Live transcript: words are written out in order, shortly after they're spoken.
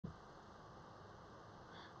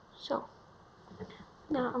So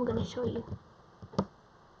now I'm gonna show you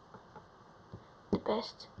the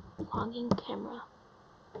best vlogging camera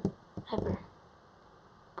ever,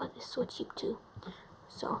 but it's so cheap too.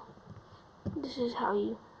 So this is how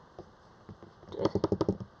you do it.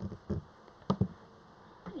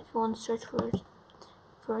 If you want to search for it,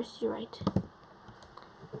 first you write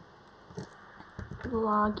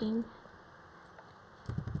vlogging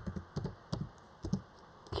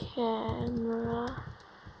camera,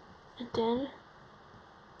 and then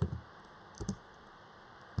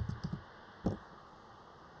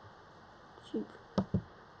cheap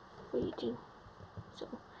for YouTube. So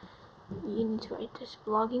you need to write this: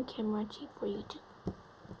 vlogging camera cheap for YouTube,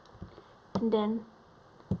 and then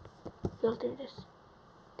filter this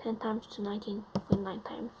 10 times to 19.9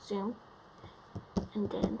 times zoom, and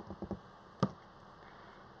then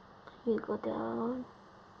you go down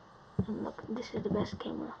and look. This is the best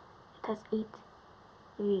camera. It has 8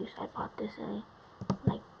 reviews. I bought this and I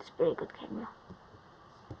like this very good camera.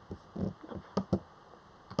 Look.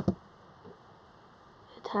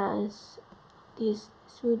 It has these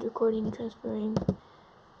smooth recording, transferring,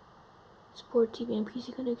 support TV and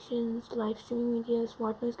PC connections, live streaming media,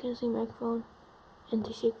 smart noise cancelling microphone,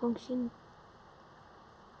 anti-shake function,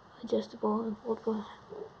 adjustable and foldable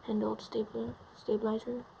handheld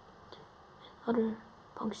stabilizer, and other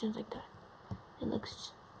functions like that. It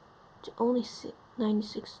looks only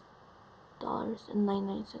 $96.99,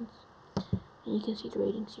 and you can see the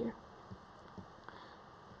ratings here.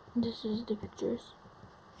 And this is the pictures.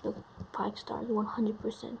 Look, 5 stars,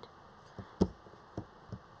 100%.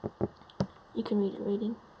 You can read the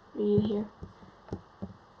rating review here.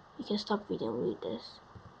 You can stop video and read this.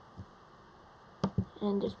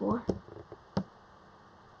 And there's more.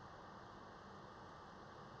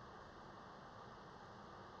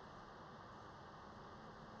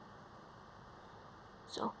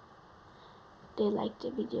 So they liked the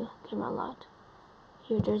video camera a lot.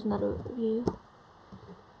 Here there's another review.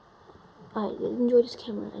 I enjoyed this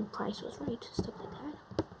camera and price was right, stuff like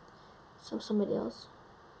that. So somebody else,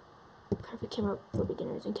 perfect camera for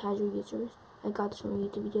beginners and casual users. I got this from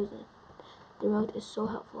YouTube videos and the remote is so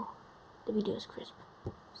helpful. The video is crisp,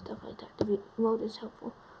 stuff like that. The remote is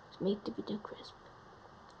helpful to make the video crisp.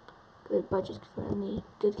 Good budget friendly,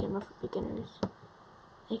 good camera for beginners.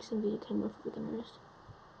 Excellent video camera for beginners.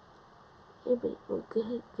 Everybody wrote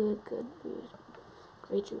good reviews,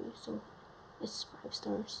 great reviews. So it's 5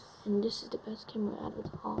 stars, and this is the best camera out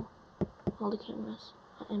of all the cameras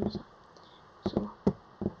on Amazon. So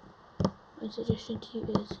my suggestion to you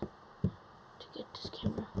is to get this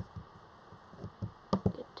camera,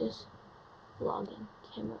 get this vlogging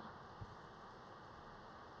camera,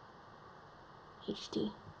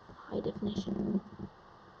 HD, high definition,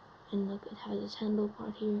 and look, it has this handle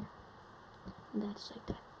part here, and that's like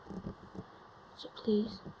that. So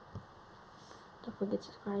please don't forget to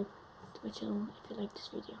subscribe to my channel if you like this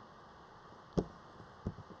video.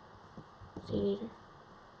 See you later.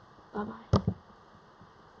 Bye bye.